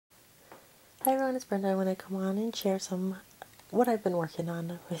Hi everyone, it's Brenda. I want to come on and share what I've been working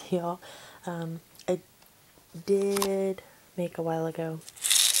on with y'all. I did make a while ago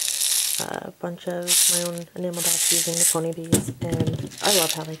a bunch of my own enamel dots using the pony beads, and I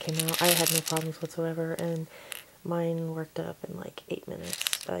love how they came out. I had no problems whatsoever, and mine worked up in like 8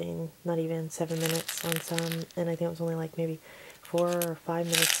 minutes. I mean, not even 7 minutes on some, and I think it was only like maybe 4 or 5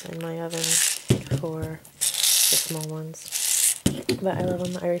 minutes in my oven for the small ones. But I love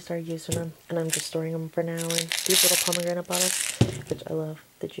them. I already started using them, and I'm just storing them for now in these little pomegranate bottles, which I love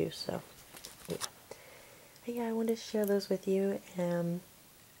the juice, so yeah. But yeah, I wanted to share those with you, and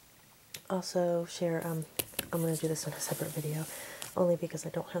also share, I'm going to do this in a separate video, only because I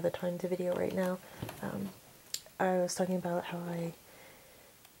don't have the time to video right now. I was talking about how I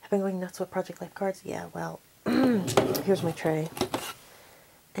have been going nuts with Project Life cards. Yeah, well, here's my tray,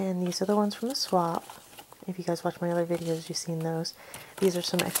 and these are the ones from the swap. If you guys watch my other videos, you've seen those. These are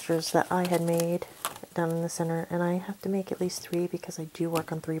some extras that I had made down in the center, and I have to make at least 3 because I do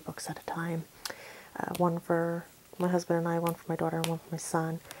work on 3 books at a time. One for my husband and I, one for my daughter, and one for my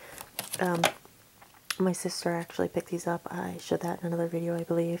son. My sister actually picked these up. I showed that in another video, I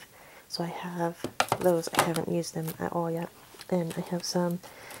believe. So I have those. I haven't used them at all yet. And I have some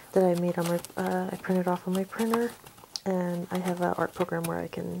that I made on my, I printed off on my printer. And I have an art program where I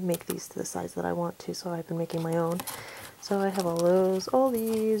can make these to the size that I want to, so I've been making my own. So I have all those, all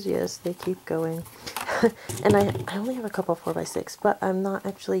these, yes, they keep going. And I only have a couple 4x6, but I'm not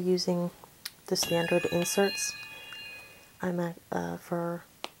actually using the standard inserts. I'm at, for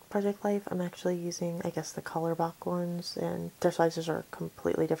Project Life, I'm actually using, I guess, the color box ones, and their sizes are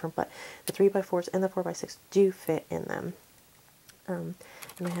completely different, but the 3x4s and the 4x6 do fit in them. And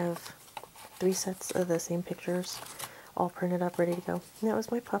I have 3 sets of the same pictures, all printed up, ready to go. And that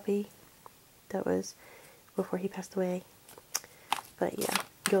was my puppy. That was before he passed away. But yeah,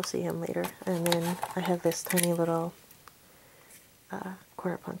 you'll see him later. And then I have this tiny little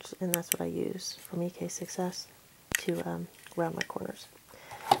corner punch, and that's what I use from EK Success to round my corners.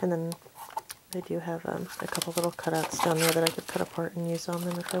 And then I do have a couple little cutouts down there that I could cut apart and use on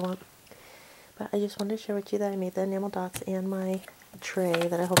them if I want. But I just wanted to share with you that I made the enamel dots and my tray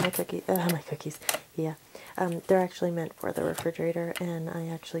that I hold my cookies. Yeah, they're actually meant for the refrigerator, and I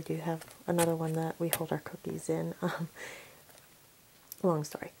actually do have another one that we hold our cookies in. Long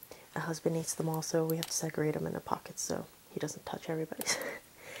story. My husband eats them all, so we have to segregate them in the pockets so he doesn't touch everybody's.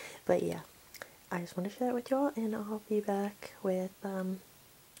 But yeah, I just want to share that with y'all, and I'll be back with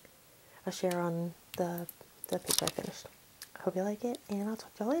a share on the page I finished. I hope you like it, and I'll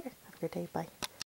talk to y'all later. Have a great day. Bye.